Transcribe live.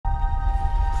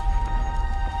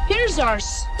here's our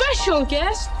special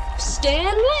guest,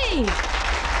 Stan Lee.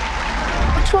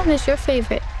 Which one is your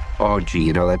favorite? Oh,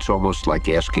 gee, that's almost like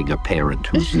asking a parent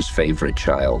who's his favorite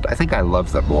child. I think I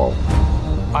love them all.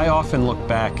 I often look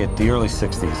back at the early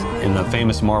 60s in the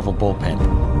famous Marvel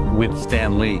bullpen with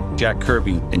Stan Lee, Jack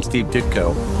Kirby, and Steve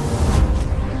Ditko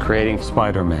creating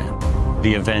Spider-Man,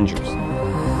 the Avengers,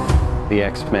 the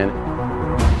X-Men,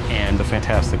 and the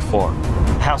Fantastic Four.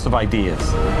 House of Ideas.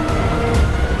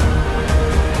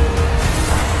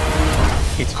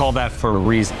 It's called that for a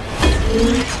reason.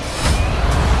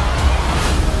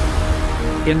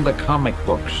 In the comic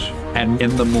books and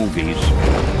in the movies,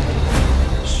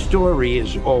 story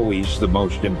is always the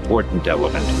most important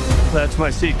element. That's my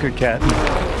secret, Cat.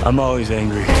 I'm always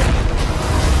angry.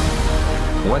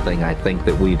 One thing I think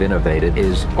that we've innovated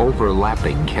is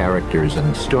overlapping characters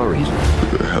and stories.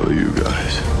 Who the hell are you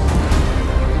guys?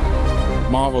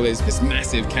 Marvel is this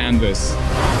massive canvas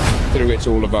through which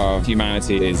all of our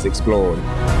humanity is explored.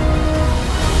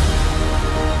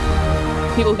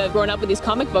 People have grown up with these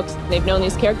comic books. They've known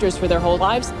these characters for their whole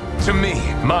lives. To me,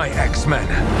 my X-Men.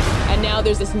 And now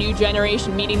there's this new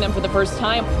generation meeting them for the first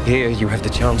time. Here you have the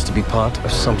chance to be part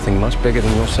of something much bigger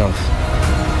than yourself.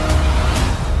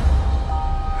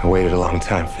 I waited a long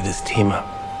time for this team up.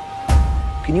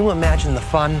 Can you imagine the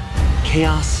fun?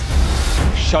 Chaos?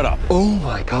 Shut up. Oh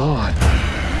my God.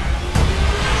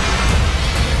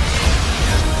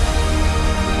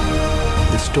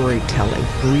 The storytelling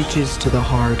reaches to the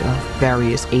heart of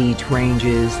various age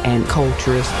ranges and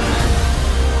cultures.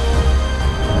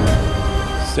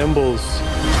 Symbols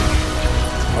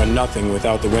are nothing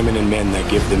without the women and men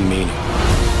that give them meaning.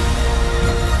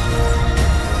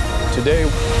 Today,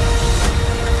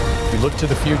 we look to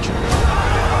the future.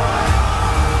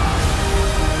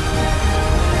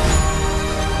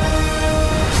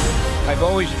 I've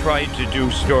always tried to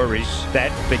do stories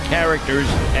that the characters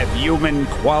have human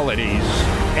qualities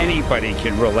anybody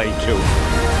can relate to.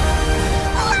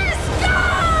 Let's go!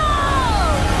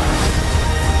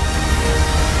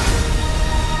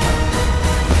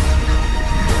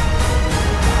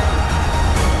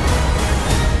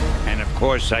 And of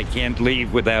course, I can't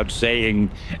leave without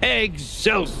saying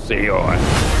Excelsior!